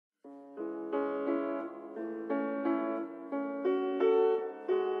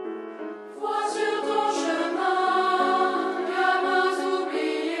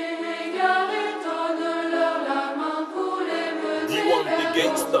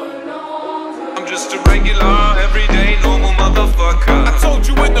gangster. I'm just a regular, everyday, normal motherfucker. I told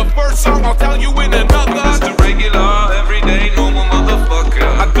you in the first song, I'll tell you in another. I'm just a regular, everyday, normal motherfucker.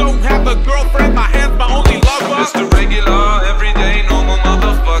 I don't have a girlfriend, my hand's my only lover. I'm just a regular, everyday, normal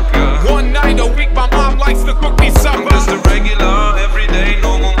motherfucker. One night a week, my mom likes to cook me supper. I'm just a regular, everyday,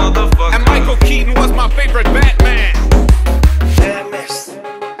 normal motherfucker. And Michael Keaton was my favorite Batman.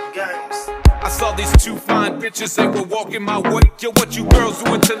 I saw these two fine bitches, they were walking my way. Yo, what you girls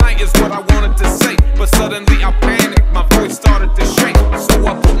doing tonight is what I wanted to say. But suddenly I panicked, my voice started to shake. So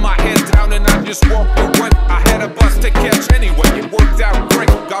I put my head down and I just walked away. I had a bus to catch anyway, it worked out great.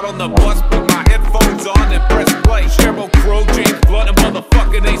 Got on the bus, put my headphones on and pressed play. Sheryl Crow, James Blunt, and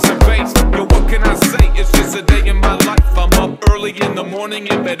motherfucking Ace of Base. Yo, what can I say? It's just a day in my life. I'm up early in the morning,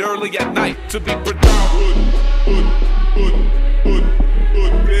 in bed early at night. To be productive.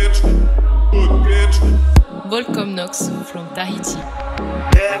 Volcom from Tahiti.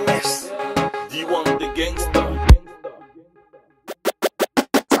 D1 the gangster.